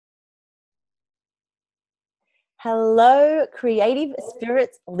Hello, Creative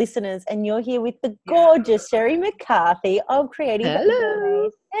Spirits listeners, and you're here with the gorgeous Sherry McCarthy of Creative Hello.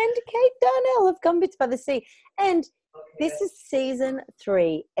 and Kate Darnell of Gumbits by the Sea. And this is season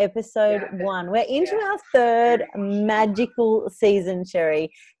 3, episode 1. We're into our third magical season,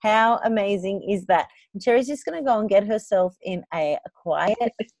 Sherry. How amazing is that? And Sherry's just going to go and get herself in a quiet,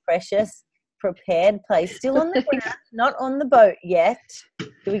 precious, prepared place, still on the ground, not on the boat yet.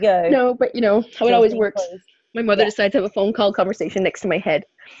 Here we go. No, but you know how it always works. My mother decided to have a phone call conversation next to my head.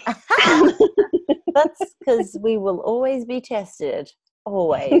 That's because we will always be tested.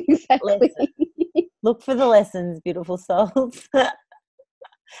 Always. Exactly. Look for the lessons, beautiful souls.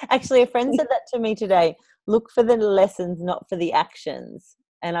 Actually, a friend said that to me today. Look for the lessons, not for the actions.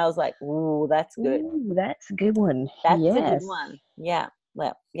 And I was like, ooh, that's good. Ooh, that's a good one. That's a good one. Yeah.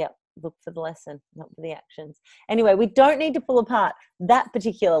 Look for the lesson, not for the actions. Anyway, we don't need to pull apart that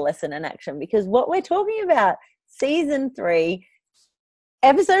particular lesson and action, because what we're talking about, season 3,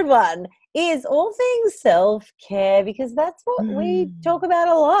 episode 1, is all things self-care, because that's what we talk about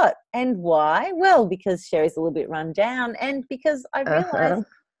a lot. And why? Well, because Sherry's a little bit run down, and because I realize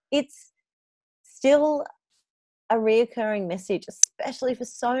it's still a reoccurring message, especially for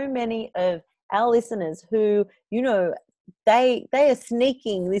so many of our listeners who, you know, they are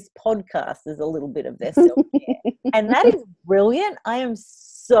sneaking this podcast as a little bit of their self-care. And that is brilliant. I am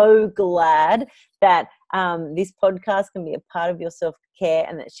so glad that this podcast can be a part of your self-care,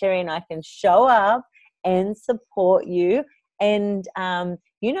 and that Sherry and I can show up and support you and,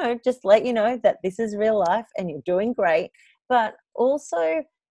 you know, just let you know that this is real life and you're doing great. But also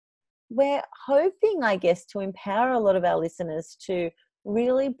we're hoping, I guess, to empower a lot of our listeners to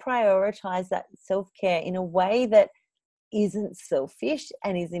really prioritize that self-care in a way that isn't selfish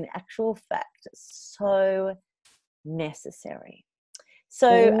and is in actual fact so necessary. So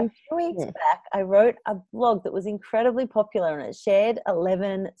a few weeks back, I wrote a blog that was incredibly popular, and it shared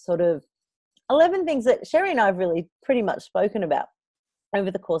 11 things that Sherry and I have really pretty much spoken about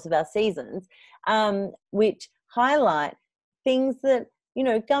over the course of our seasons, which highlight things that, you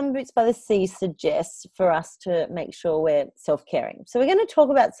know, Gumboots by the Sea suggests for us to make sure we're self-caring. So we're going to talk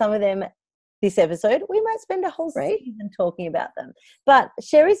about some of them this episode. We might spend a whole season talking about them. But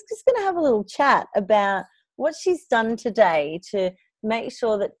Sherry's just going to have a little chat about what she's done today to make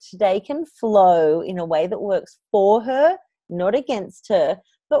sure that today can flow in a way that works for her, not against her,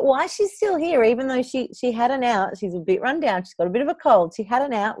 but why she's still here, even though she had an out. She's a bit run down. She's got a bit of a cold. She had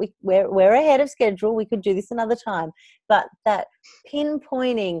an out. We're ahead of schedule. We could do this another time. But that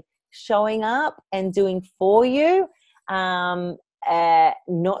pinpointing, showing up and doing for you,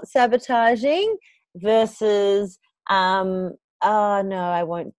 not sabotaging versus oh no, I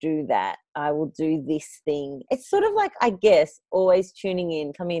won't do that, I will do this thing. It's sort of like, I guess, always tuning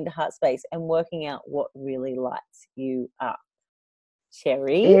in, coming into heart space and working out what really lights you up.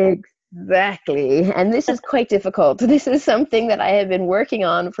 Sherry? Exactly. And this is quite difficult. This is something that I have been working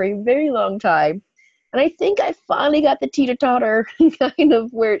on for a very long time. And I think I finally got the teeter-totter kind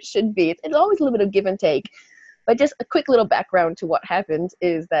of where it should be. It's always a little bit of give and take. But just a quick little background to what happened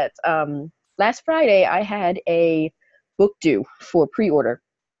is that last Friday I had a book due for pre-order.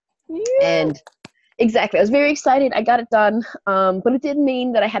 Yeah. And exactly, I was very excited. I got it done. But it did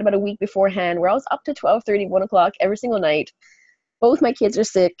mean that I had about a week beforehand where I was up to 12:30, 1 o'clock every single night. Both my kids are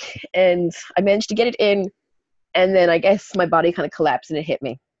sick, and I managed to get it in. And then I guess my body kind of collapsed and it hit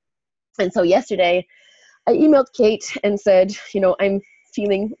me. And so yesterday I emailed Kate and said, you know, I'm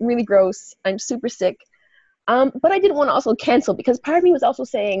feeling really gross. I'm super sick. But I didn't want to also cancel, because part of me was also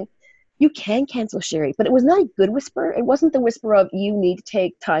saying, you can cancel, Sherry, but it was not a good whisper. It wasn't the whisper of you need to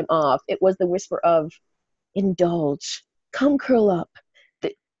take time off. It was the whisper of indulge, come curl up,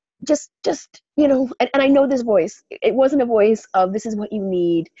 just, you know, and I know this voice. It wasn't a voice of this is what you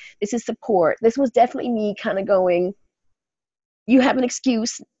need. This is support. This was definitely me kind of going, you have an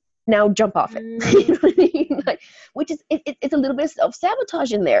excuse, now jump off it. You know what I mean? Like, which is, it's a little bit of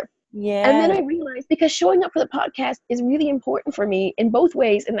self-sabotage in there. Yeah. And then I realized, because showing up for the podcast is really important for me in both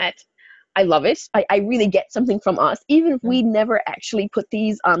ways, in that I love it. I really get something from us, even if we never actually put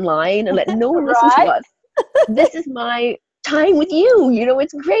these online and let no one listen to us. This is my time with you. You know,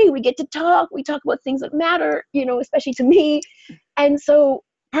 it's great. We get to talk. We talk about things that matter, you know, especially to me. And so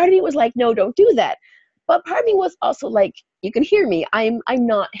part of me was like, no, don't do that. But part of me was also like, you can hear me. I'm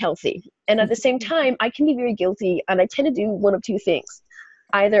not healthy. And at the same time, I can be very guilty. And I tend to do one of two things.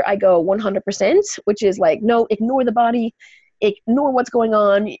 Either I go 100%, which is like, no, ignore the body, ignore what's going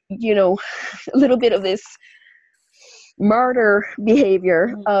on, you know, a little bit of this martyr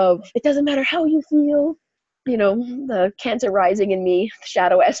behavior of, it doesn't matter how you feel, the Cancer rising in me, the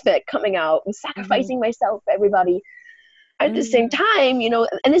shadow aspect coming out and sacrificing myself for everybody. At the same time,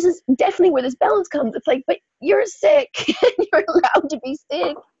 and this is definitely where this balance comes. It's like, but you're sick and you're allowed to be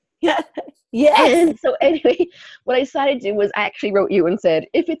sick. Yes. And so anyway, what I decided to do was I actually wrote you and said,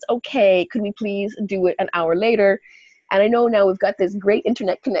 if it's okay, could we please do it an hour later? And I know now we've got this great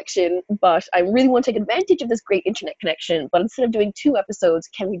internet connection, but I really want to take advantage of this great internet connection. But instead of doing 2 episodes,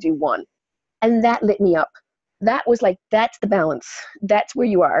 can we do 1? And that lit me up. That was like, that's the balance. That's where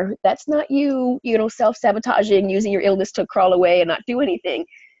you are. That's not you, self-sabotaging, using your illness to crawl away and not do anything.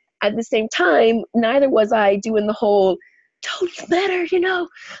 At the same time, neither was I doing the whole, don't get better,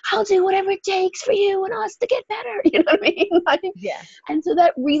 I'll do whatever it takes for you and us to get better. You know what I mean? Yeah. And so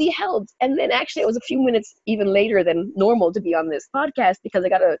that really helped. And then actually it was a few minutes even later than normal to be on this podcast, because I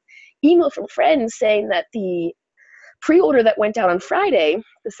got an email from friends saying that the pre-order that went out on Friday,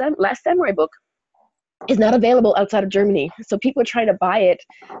 the last Samurai book, is not available outside of Germany. So people are trying to buy it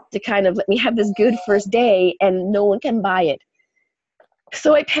to kind of let me have this good first day, and no one can buy it.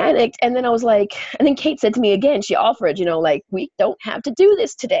 So I panicked, and then I was like, and then Kate said to me again, she offered, we don't have to do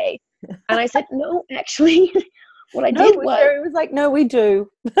this today. And I said, no, actually, what I did was... Sherry was like, no, we do.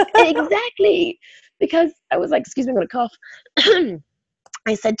 Exactly. Because I was like, excuse me, I'm going to cough.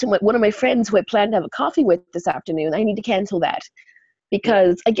 I said to one of my friends who I planned to have a coffee with this afternoon, I need to cancel that.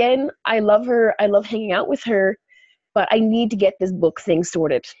 Because again, I love her. I love hanging out with her, but I need to get this book thing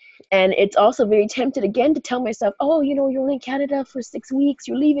sorted. And it's also very tempted again to tell myself, oh, you're only in Canada for 6 weeks.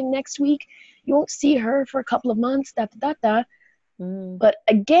 You're leaving next week. You won't see her for a couple of months, But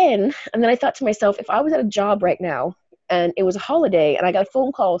again, and then I thought to myself, if I was at a job right now and it was a holiday and I got a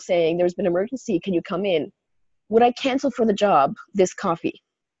phone call saying there's been an emergency, can you come in? Would I cancel for the job this coffee?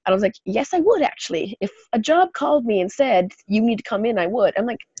 And I was like, yes, I would actually. If a job called me and said, you need to come in, I would. I'm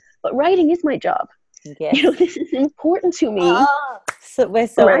like, but writing is my job. Yes. This is important to me. Oh, so we're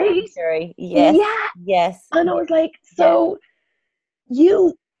so right? Sherry. Yes. Yeah. Yes. And I was like, so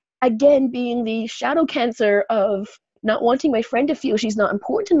you, again, being the shadow Cancer of not wanting my friend to feel she's not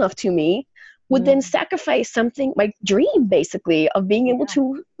important enough to me, would then sacrifice something, my dream, basically, of being able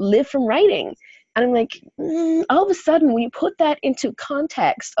to live from writing. And I'm like, all of a sudden, when you put that into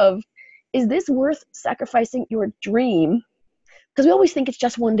context of, is this worth sacrificing your dream? Because we always think it's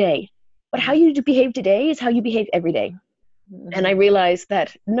just one day. But how you behave today is how you behave every day. And I realized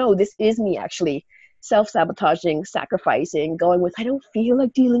that, no, this is me actually self-sabotaging, sacrificing, going with, I don't feel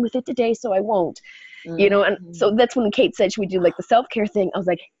like dealing with it today, so I won't. And so that's when Kate said, should we do like the self-care thing? I was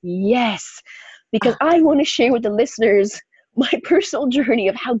like, yes, because I want to share with the listeners my personal journey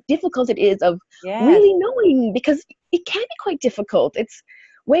of how difficult it is of really knowing, because it can be quite difficult. It's,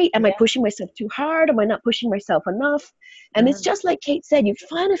 wait, am I pushing myself too hard? Am I not pushing myself enough? And it's just like Kate said, you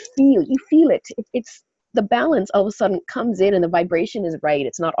feel it. It's the balance all of a sudden comes in and the vibration is right.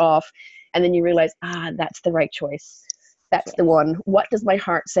 It's not off. And then you realize, that's the right choice. That's the one. What does my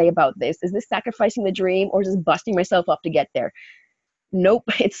heart say about this? Is this sacrificing the dream, or is this busting myself up to get there? Nope,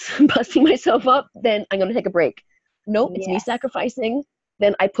 it's busting myself up. Then I'm going to take a break. Nope, it's me sacrificing.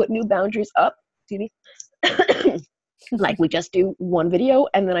 Then I put new boundaries up. Like we just do one video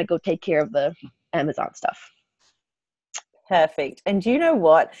and then I go take care of the Amazon stuff. Perfect. And do you know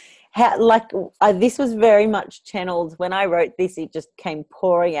what? This was very much channeled when I wrote this. It just came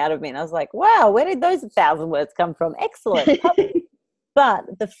pouring out of me, and I was like, "Wow, where did those 1,000 words come from?" Excellent. But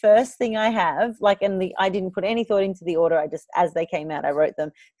the first thing I have, I didn't put any thought into the order. I just, as they came out, I wrote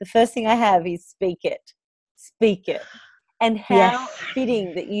them. The first thing I have is speak it. And how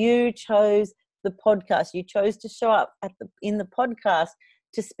fitting that you chose the podcast. You chose to show up in the podcast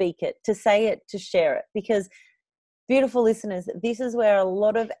to speak it, to say it, to share it, because beautiful listeners, this is where a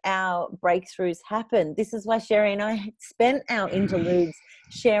lot of our breakthroughs happen. This is why Sherry and I spent our interludes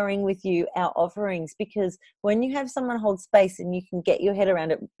sharing with you our offerings, because when you have someone hold space and you can get your head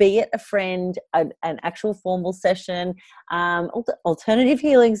around it, be it a friend, an actual formal session, alternative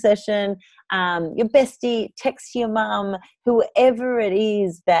healing session, your bestie, text your mum, whoever it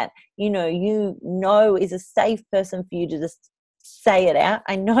is that you know is a safe person for you to just say it out.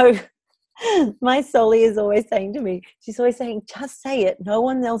 I know my Soli is always saying to me, she's always saying, just say it. No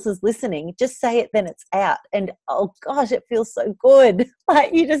one else is listening. Just say it, then it's out. And oh gosh, it feels so good.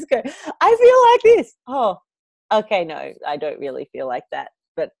 Like you just go, I feel like this. Oh, okay, no, I don't really feel like that.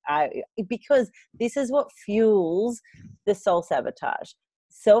 But because this is what fuels the soul sabotage.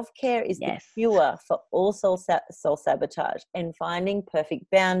 Self-care is the Yes. cure for all self-sabotage, and finding perfect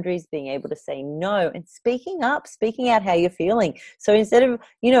boundaries, being able to say no, and speaking up, speaking out how you're feeling. So instead of,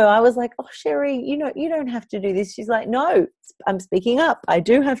 I was like, oh, Sherry, you don't have to do this. She's like, no, I'm speaking up. I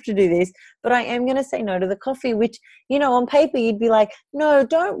do have to do this, but I am going to say no to the coffee, which, on paper you'd be like, no,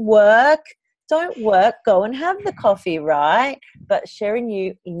 don't work, go and have the coffee, right? But sharing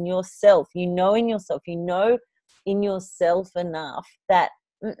you in yourself, in yourself, in yourself enough that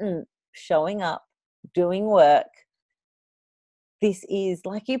showing up, doing work, this is,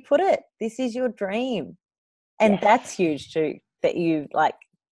 like you put it, this is your dream. And Yes. that's huge too, that you like,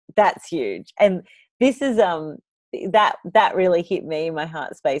 that's huge. And this is that really hit me in my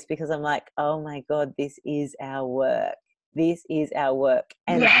heart space, because I'm like, oh my God, this is our work. This is our work.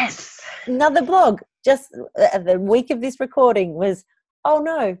 And yes. another blog just the week of this recording was, oh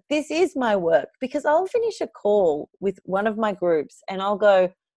no, this is my work. Because I'll finish a call with one of my groups and I'll go,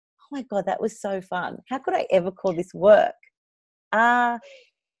 oh my God, that was so fun. How could I ever call this work?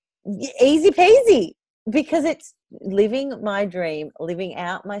 Easy peasy, because it's living my dream, living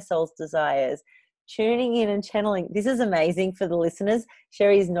out my soul's desires, tuning in and channeling. This is amazing for the listeners.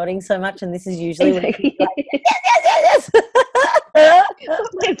 Sherry is nodding so much, and this is usually when she's like, yes.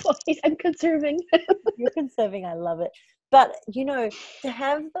 My voice, I'm conserving. You're conserving. I love it. But to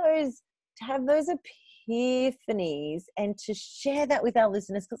have those epiphanies and to share that with our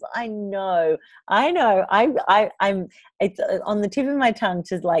listeners, because I'm it's on the tip of my tongue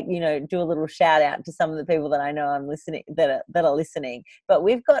to do a little shout out to some of the people that I know I'm listening that are listening. But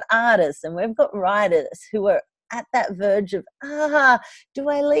we've got artists and we've got writers who are at that verge of, do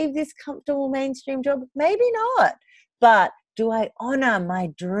I leave this comfortable mainstream job? Maybe not. But do I honor my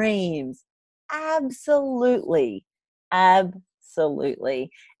dreams? Absolutely.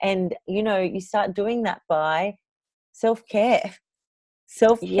 Absolutely. And, you start doing that by self-care.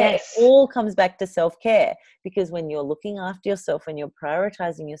 Self-care, Yes. It all comes back to self-care, because when you're looking after yourself and you're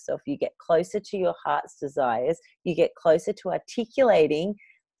prioritizing yourself, you get closer to your heart's desires, you get closer to articulating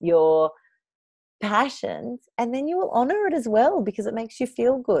your passions, and then you will honor it as well, because it makes you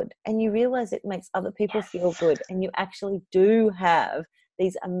feel good and you realize it makes other people feel good, and you actually do have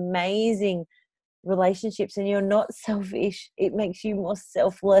these amazing relationships, and you're not selfish. It makes you more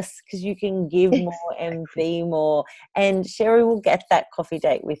selfless because you can give more and be more. And Sherry will get that coffee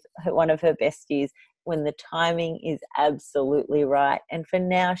date with one of her besties when the timing is absolutely right. And for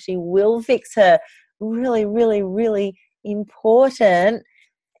now, she will fix her really, really, really important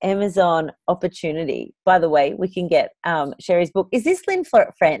Amazon opportunity. By the way, we can get Sherry's book. Is this Lynn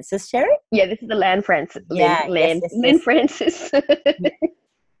Francis, Sherry? Yeah, this is the Lynn Francis. Yeah, Lynn Francis.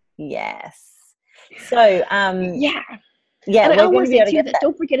 Yes. So, yeah. Yeah, and I we're going always to be say able to too get that that.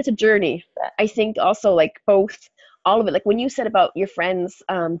 don't forget it's a journey. I think also both, all of it. Like when you said about your friends,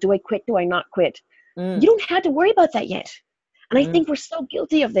 do I quit? Do I not quit? You don't have to worry about that yet. And I think we're so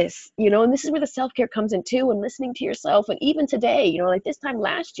guilty of this, and this is where the self-care comes in too, and listening to yourself. And even today, like this time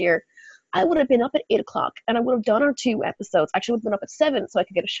last year, I would have been up at 8:00 and I would have done our 2 episodes. Actually, I would have been up at 7 so I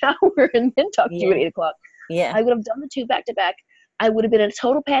could get a shower and then talk to you at 8:00. Yeah. I would have done the 2 back to back. I would have been in a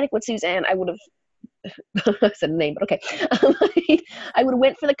total panic with Suzanne. I would have I said a name, but okay. I would have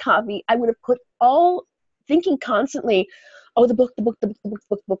went for the coffee. I would have put all thinking constantly, oh, the book.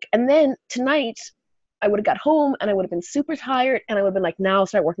 And then tonight, I would have got home and I would have been super tired and I would have been like, now I'll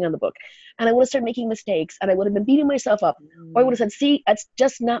start working on the book. And I would have started making mistakes and I would have been beating myself up. Or I would have said, see, it's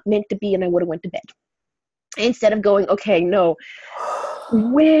just not meant to be, and I would have went to bed. Instead of going, okay, no,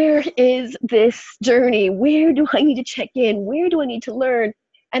 where is this journey? Where do I need to check in? Where do I need to learn?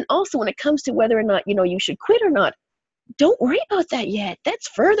 And also when it comes to whether or not, you should quit or not, don't worry about that yet. That's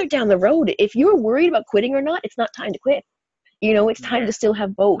further down the road. If you're worried about quitting or not, it's not time to quit. It's time to still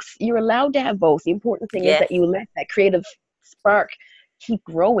have both. You're allowed to have both. The important thing is that you let that creative spark keep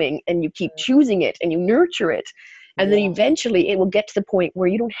growing and you keep choosing it and you nurture it. And then eventually it will get to the point where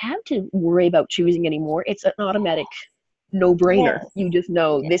you don't have to worry about choosing anymore. It's an automatic no-brainer. You just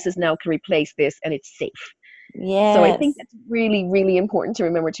know this is now can replace this and it's safe. Yeah. So I think that's really, really important to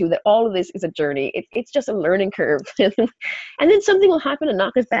remember too, that all of this is a journey. It's just a learning curve. And then something will happen and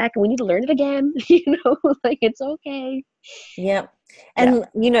knock us back and we need to learn it again. It's okay. Yep. And,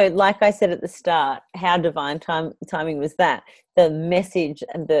 like I said at the start, how divine timing was that? The message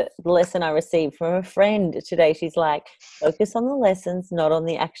and the lesson I received from a friend today, she's like, focus on the lessons, not on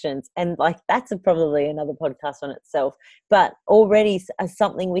the actions. And that's probably another podcast on itself. But already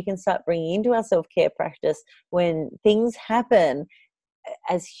something we can start bringing into our self-care practice when things happen.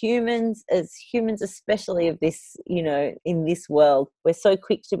 as humans, especially of this, you know, in this world, we're so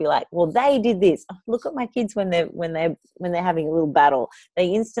quick to be like, well, they did this. Oh, look at my kids when they're having a little battle. They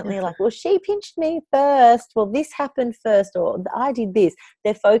instantly are like, well, she pinched me first. Well, this happened first, or I did this.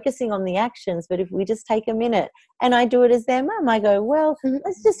 They're focusing on the actions. But if we just take a minute and I do it as their mum, I go, well,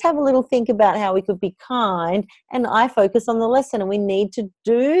 let's just have a little think about how we could be kind. And I focus on the lesson, and we need to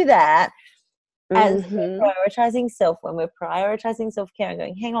do that. As we're prioritizing self, when we're prioritizing self-care and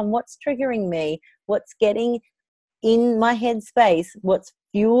going, hang on, what's triggering me? What's getting in my head space? What's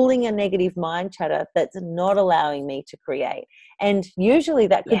fueling a negative mind chatter that's not allowing me to create? And usually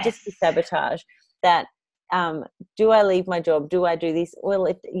that could just be sabotage. That do I leave my job? Do I do this?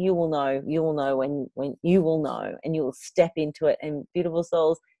 Well, you will know when you will know, and you will step into it. And beautiful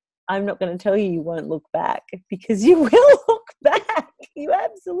souls, I'm not going to tell you won't look back, because you will look back. You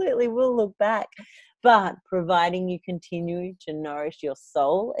absolutely will look back. But providing you continue to nourish your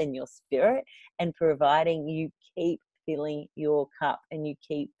soul and your spirit, and providing you keep filling your cup and you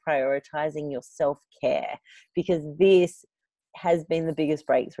keep prioritizing your self-care, because this has been the biggest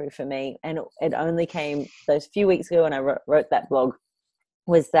breakthrough for me. And it only came those few weeks ago when I wrote that blog,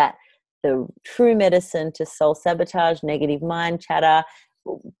 was that the true medicine to soul sabotage, negative mind chatter,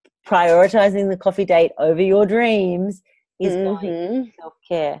 prioritizing the coffee date over your dreams is going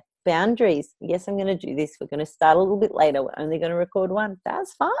self-care. Boundaries. Yes, I'm going to do this. We're going to start a little bit later. We're only going to record one.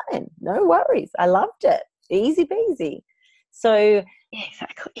 That's fine. No worries. I loved it. Easy peasy. So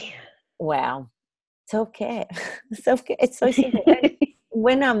exactly. Wow. Self-care. Self-care. It's so simple.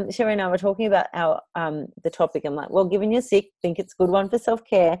 When Sherry and I were talking about our the topic, I'm like, well, given you're sick, think it's a good one for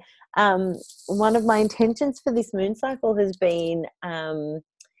self-care. One of my intentions for this moon cycle has been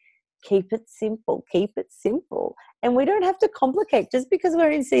keep it simple. Keep it simple. And we don't have to complicate. Just because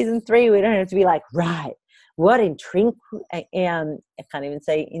we're in season 3, we don't have to be like, right, what I can't even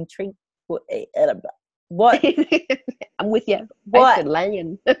say intrigue. What? I'm with you. What?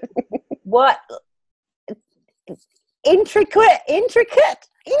 What? Intricate.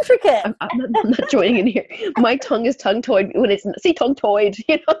 I'm not joining in here. My tongue is tongue-toed when it's tongue-toed,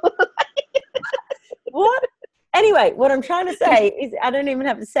 you know. What? Anyway, what I'm trying to say is, I don't even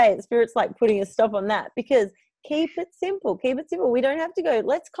have to say it. Spirit's like putting a stop on that, because keep it simple. Keep it simple. We don't have to go,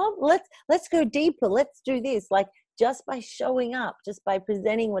 let's go deeper. Let's do this. Like, just by showing up, just by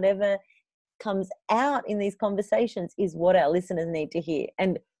presenting whatever comes out in these conversations is what our listeners need to hear.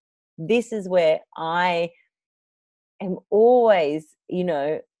 And this is where I am always, you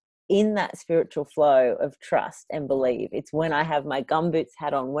know, in that spiritual flow of trust and believe. It's when I have my gumboots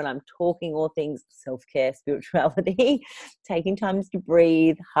hat on, when I'm talking all things self-care, spirituality, taking times to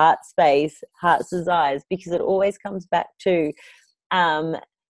breathe, heart space, heart's desires, because it always comes back to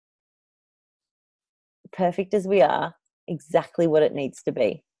perfect as we are, exactly what it needs to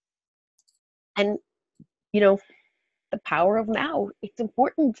be. And, you know, the power of now, it's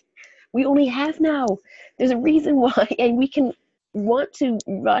important. We only have now. There's a reason why, and we can want to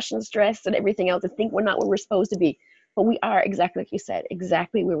rush and stress and everything else and think we're not where we're supposed to be. But we are, exactly like you said,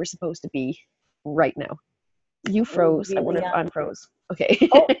 exactly where we're supposed to be right now. You froze. Really, I wonder if I'm froze. Okay.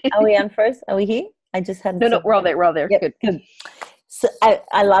 Oh, are we unfroze? Are we here? I just had No, we're all there. Yep, good. So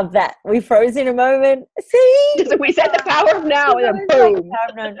I love that. We froze in a moment. See? We said the power of now, and then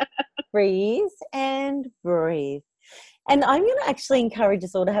boom. Breathe and breathe. And I'm going to actually encourage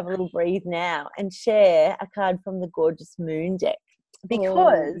us all to have a little breathe now and share a card from the gorgeous moon deck,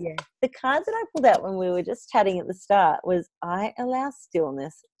 because the cards that I pulled out when we were just chatting at the start was, I allow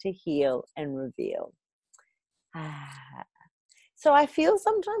stillness to heal and reveal. So I feel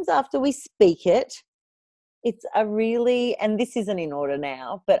sometimes after we speak it, it's a really, and this isn't in order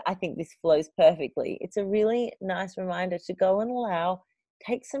now, but I think this flows perfectly. It's a really nice reminder to go and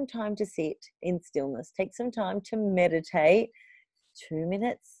take some time to sit in stillness. Take some time to meditate. 2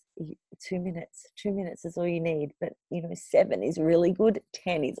 minutes. 2 minutes. 2 minutes is all you need. But, 7 is really good.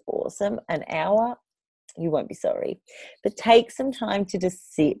 10 is awesome. An hour, you won't be sorry. But take some time to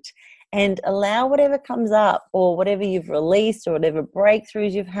just sit and allow whatever comes up, or whatever you've released, or whatever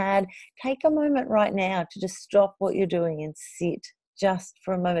breakthroughs you've had. Take a moment right now to just stop what you're doing and sit just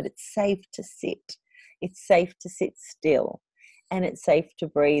for a moment. It's safe to sit. It's safe to sit still. And it's safe to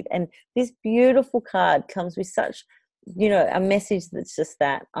breathe. And this beautiful card comes with such, a message that's just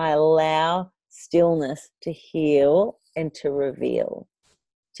that. I allow stillness to heal and to reveal.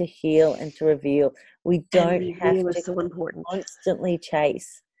 To heal and to reveal. We don't have to so important. Constantly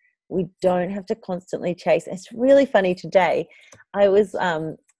chase. We don't have to constantly chase. It's really funny today. I was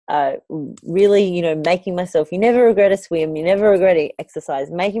really, making myself, you never regret a swim, you never regret exercise,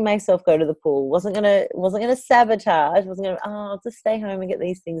 making myself go to the pool, wasn't gonna sabotage, wasn't gonna, I'll just stay home and get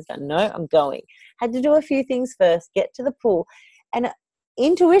these things done. No, I'm going. Had to do a few things first, get to the pool. And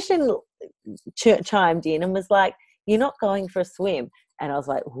intuition chimed in and was like, you're not going for a swim. And I was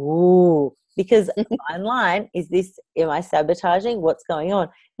like, ooh, because fine line, am I sabotaging? What's going on?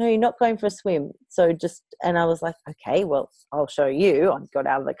 No, you're not going for a swim. So and I was like, okay, well, I'll show you. I got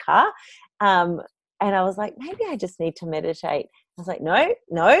out of the car. And I was like, maybe I just need to meditate. I was like,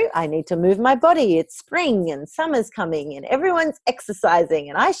 no, I need to move my body. It's spring and summer's coming and everyone's exercising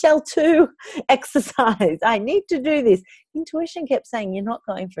and I shall too exercise. I need to do this. Intuition kept saying, you're not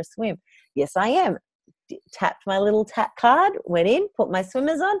going for a swim. Yes, I am. Tapped my little tap card, went in, put my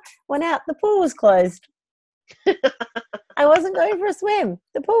swimmers on, went out. The pool was closed. I wasn't going for a swim.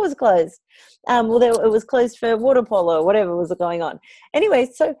 The pool was closed. It was closed for water polo or whatever was going on. Anyway,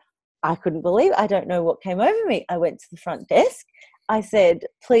 so I couldn't believe, I don't know what came over me. I went to the front desk. I said,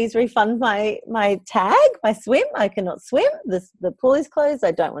 please refund my tag, my swim. I cannot swim. The pool is closed.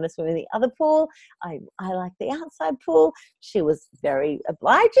 I don't want to swim in the other pool. I like the outside pool. She was very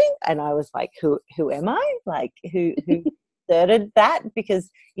obliging. And I was like, who am I? Like, who started that? Because,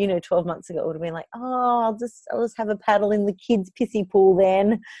 12 months ago, it would have been like, I'll just have a paddle in the kids' pissy pool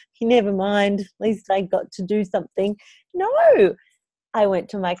then. Never mind. At least I got to do something. No. I went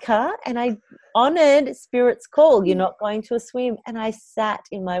to my car and I honored Spirit's call. You're not going to a swim. And I sat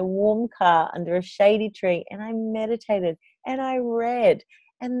in my warm car under a shady tree and I meditated and I read.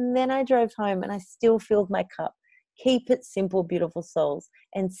 And then I drove home and I still filled my cup. Keep it simple, beautiful souls.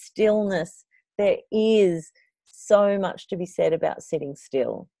 And stillness. There is so much to be said about sitting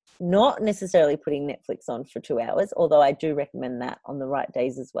still. Not necessarily putting Netflix on for 2 hours, although I do recommend that on the right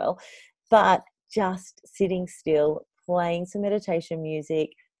days as well. But just sitting still, playing some meditation music,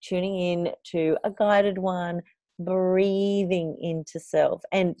 tuning in to a guided one, breathing into self.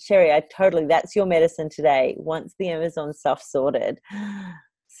 And Sherry, that's your medicine today. Once the Amazon stuff sorted,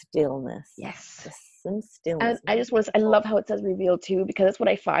 stillness. Yes. Just some stillness. And I love how it says reveal too, because that's what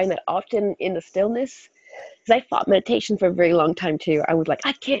I find that often in the stillness, because I fought meditation for a very long time too. I was like,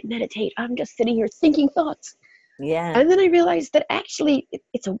 I can't meditate. I'm just sitting here thinking thoughts. Yeah. And then I realized that actually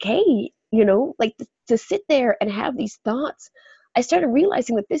it's okay, like to sit there and have these thoughts. I started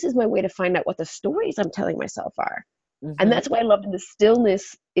realizing that this is my way to find out what the stories I'm telling myself are. Mm-hmm. And that's why I loved in the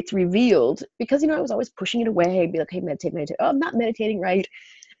stillness, it's revealed, because, I was always pushing it away, be like, hey, meditate. Oh, I'm not meditating right.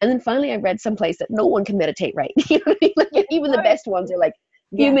 And then finally I read someplace that no one can meditate right. You know what I mean? Like, even the best ones are like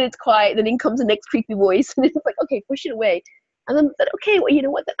a few minutes quiet, and then comes the next creepy voice, and it's like, okay, push it away. And then said, okay, well, you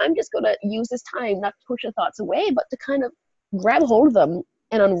know what? Then I'm just going to use this time not to push the thoughts away, but to kind of grab hold of them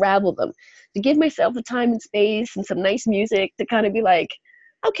and unravel them, to give myself the time and space and some nice music to kind of be like,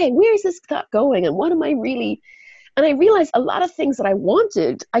 okay, where is this thought going? And what am I really? And I realized a lot of things that I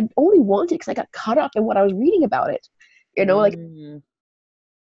only wanted because I got caught up in what I was reading about it. Like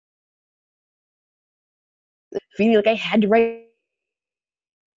feeling like I had to write.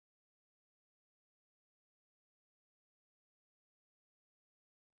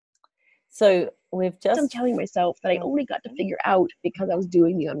 So I'm telling myself that I only got to figure out because I was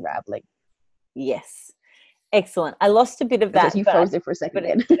doing the unraveling. Yes. Excellent. I lost a bit of that. You froze there for a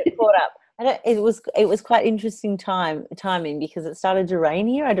second. But it caught up. It was quite interesting timing because it started to rain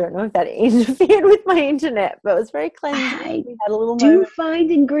here. I don't know if that interfered with my internet, but it was very cleansing. We had a little moment. Find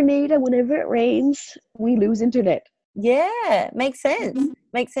in Grenada, whenever it rains, we lose internet. Yeah, makes sense. Mm-hmm.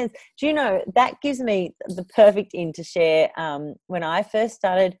 Makes sense. Do you know, that gives me the perfect in to share. When I first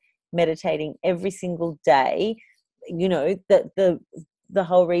started meditating every single day, that the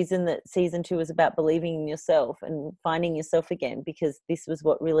whole reason that season 2 was about believing in yourself and finding yourself again, because this was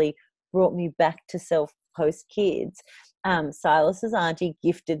what really brought me back to self post kids. Silas's auntie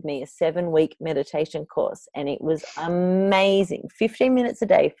gifted me a 7-week meditation course, and it was amazing. 15 minutes a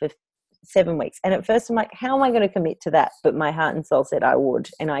day for 7 weeks. And at first I'm like, how am I going to commit to that? But my heart and soul said I would,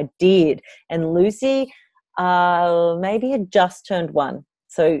 and I did. And Lucy maybe had just turned 1.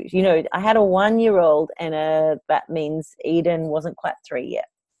 So, I had a 1-year-old, and that means Eden wasn't quite 3 yet.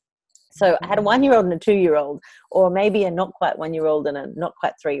 So I had a 1-year-old and a 2-year-old, or maybe a not quite 1-year-old and a not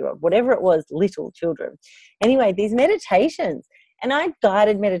quite 3-year-old, whatever it was, little children. Anyway, these meditations, and I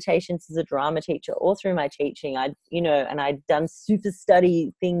guided meditations as a drama teacher all through my teaching. And I'd done super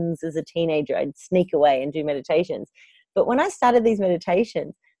study things as a teenager. I'd sneak away and do meditations. But when I started these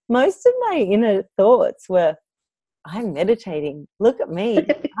meditations, most of my inner thoughts were, I'm meditating. Look at me.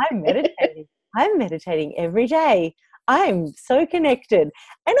 I'm meditating. I'm meditating every day. I'm so connected.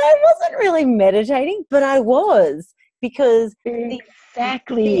 And I wasn't really meditating, but I was. because the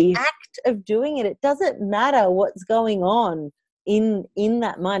Exactly. act of doing it doesn't matter what's going on in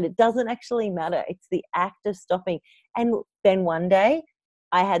that mind. It doesn't actually matter. It's the act of stopping. And then one day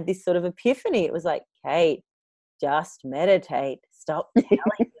I had this sort of epiphany. It was like, Kate, just meditate. Stop telling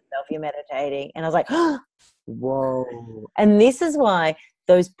yourself you're meditating. And I was like, oh, whoa. And this is why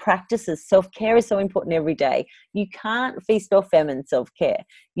those practices, self-care is so important every day. You can't feast or famine self-care.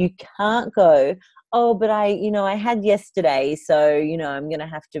 You can't go, oh, but I had yesterday, so, I'm going to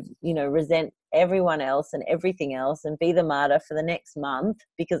have to, resent everyone else and everything else and be the martyr for the next month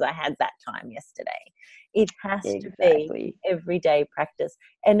because I had that time yesterday. It has to be everyday practice.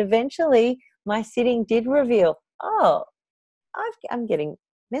 And eventually my sitting did reveal, oh, I'm getting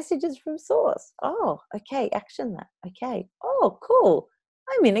messages from source. Oh, okay, action that. Okay. Oh, cool.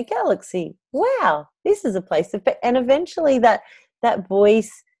 I'm in a galaxy. Wow, this is a place of, and eventually that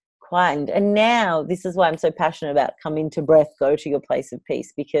voice quietened. And now this is why I'm so passionate about come into breath, go to your place of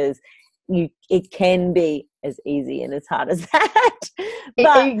peace, because it can be as easy and as hard as that.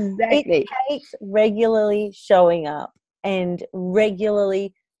 But exactly. it takes regularly showing up and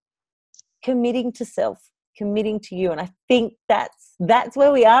regularly committing to self, committing to you. And I think that's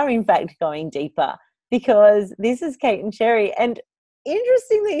where we are, in fact, going deeper, because this is Kate and Sherry. And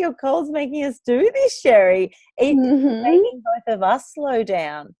interesting that your call's making us do this, Sherry. It's making both of us slow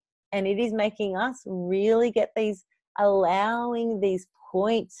down, and it is making us really get allowing these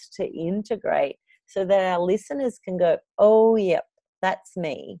points to integrate so that our listeners can go, oh, yep, that's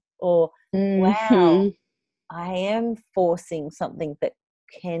me. Or, wow, I am forcing something that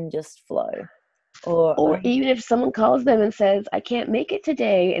can just flow. Or even if someone calls them and says, I can't make it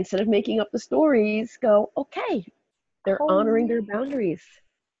today, instead of making up the stories, go, okay, they're honoring their boundaries.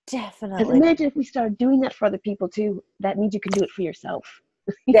 Definitely. Because imagine if we started doing that for other people too. That means you can do it for yourself.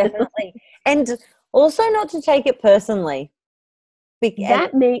 Definitely. And also not to take it personally.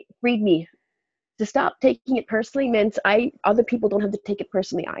 That may freed me. To stop taking it personally meant other people don't have to take it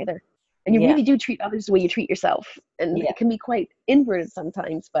personally either. And you really do treat others the way you treat yourself. And it can be quite inverted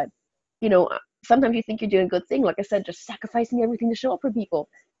sometimes, but sometimes you think you're doing a good thing. Like I said, just sacrificing everything to show up for people.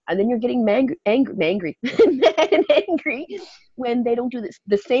 And then you're getting angry when they don't do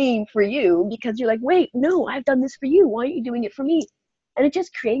the same for you, because you're like, wait, no, I've done this for you. Why aren't you doing it for me? And it's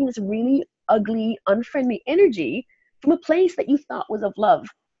just creating this really ugly, unfriendly energy from a place that you thought was of love,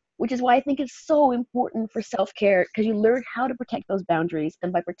 which is why I think it's so important for self-care, because you learn how to protect those boundaries.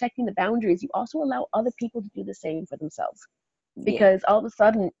 And by protecting the boundaries, you also allow other people to do the same for themselves. Because all of a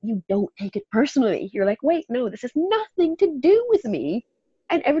sudden you don't take it personally. You're like, wait, no, this has nothing to do with me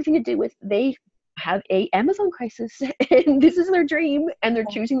and everything to do with they have a Amazon crisis and this is their dream and they're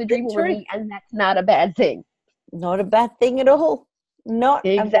choosing the dream over me, and that's not a bad thing. Not a bad thing at all. Not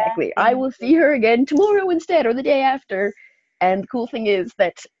exactly. I will see her again tomorrow instead, or the day after. And the cool thing is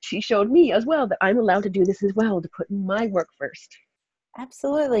that she showed me as well that I'm allowed to do this as well, to put my work first.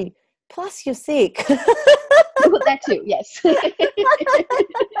 Absolutely. Plus you're sick. That too, yes.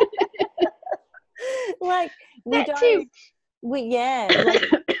 Like but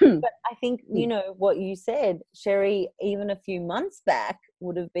I think, what you said, Sherry, even a few months back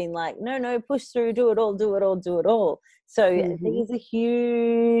would have been like, no, push through, do it all. So these are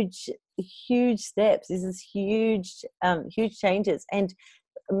huge steps. This is huge changes. And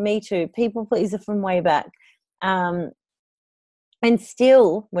me too, people pleaser from way back. And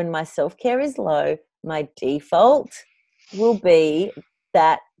still, when my self-care is low, my default will be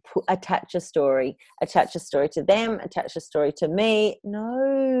that attach a story to them, attach a story to me.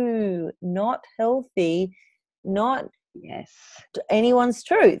 No, not healthy, not anyone's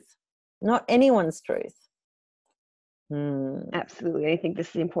truth, not anyone's truth. Absolutely. I think this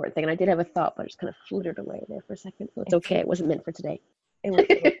is the important thing. And I did have a thought, but I just kind of fluttered away there for a second. So it's okay. It wasn't meant for today. It'll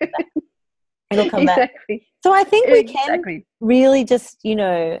come back. So I think we can really just,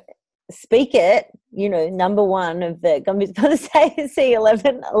 speak it, number one of the Gumby's by the say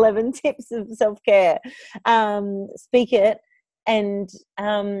 11 tips of self-care. Speak it, and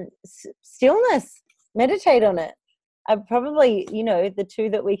stillness, meditate on it. Probably, the two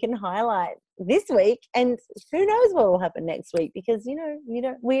that we can highlight this week, and who knows what will happen next week, because, we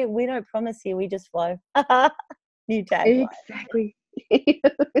don't promise here, we just flow. New tagline. Exactly.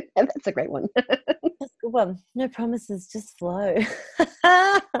 That's a great one. That's a good one. No promises, just flow.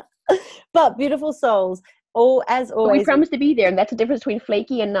 But beautiful souls, as always, we promise to be there, and that's the difference between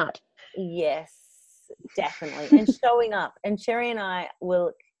flaky and not. Yes, definitely. And showing up. And Sherry and I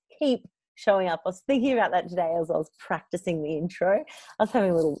will keep showing up. I was thinking about that today as I was practicing the intro. I was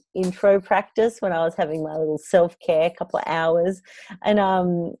having a little intro practice when I was having my little self-care couple of hours,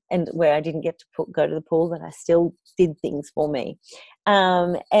 and where I didn't get to go to the pool, but I still did things for me.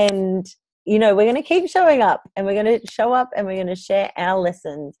 And you know, we're going to keep showing up, and we're going to show up, and we're going to share our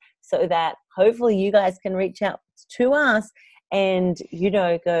lessons so that hopefully you guys can reach out to us and, you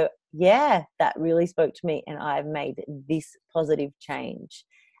know, go, yeah, that really spoke to me and I've made this positive change.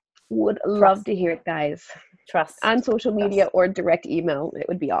 Would love to hear it, guys. Trust. On social media or direct email. It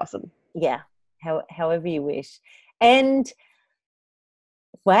would be awesome. Yeah, however you wish. And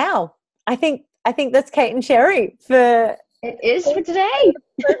wow, I think that's Kate and Sherry for... It is for today.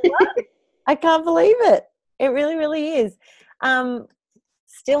 I can't believe it. It really, really is.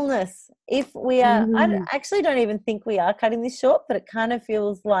 Stillness. If we are, I actually don't even think we are cutting this short, but it kind of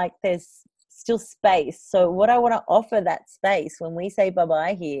feels like there's still space. So what I want to offer that space when we say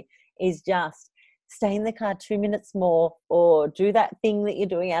bye-bye here is just stay in the car 2 minutes more, or do that thing that you're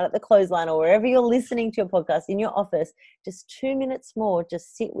doing out at the clothesline or wherever you're listening to your podcast, in your office, just 2 minutes more,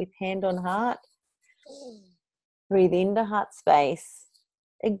 just sit with hand on heart. Breathe into heart space.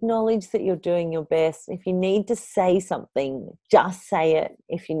 Acknowledge that you're doing your best. If you need to say something, just say it.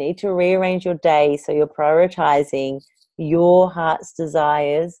 If you need to rearrange your day so you're prioritizing your heart's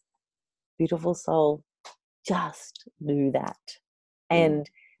desires, beautiful soul, just do that. And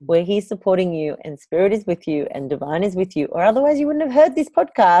we're here supporting you, and Spirit is with you, and Divine is with you, or otherwise you wouldn't have heard this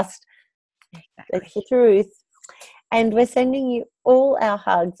podcast. That's the truth. And we're sending you all our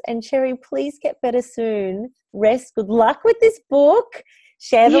hugs. And Sherry, please get better soon. Rest. Good luck with this book.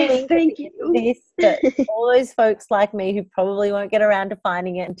 Share the link. Thank you. This, but all those folks like me who probably won't get around to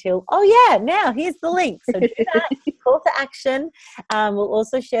finding it until, oh yeah, now here's the link. So do that. Call to action. We'll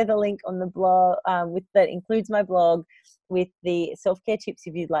also share the link on the blog that includes my blog with the self-care tips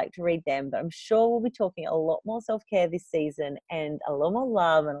if you'd like to read them. But I'm sure we'll be talking a lot more self-care this season, and a lot more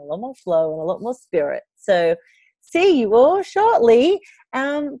love, and a lot more flow, and a lot more spirit. So see you all shortly.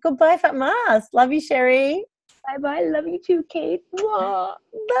 Goodbye, Fatmas. Love you, Sherry. Bye-bye. Love you too, Kate. Bye.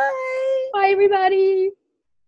 Bye, everybody.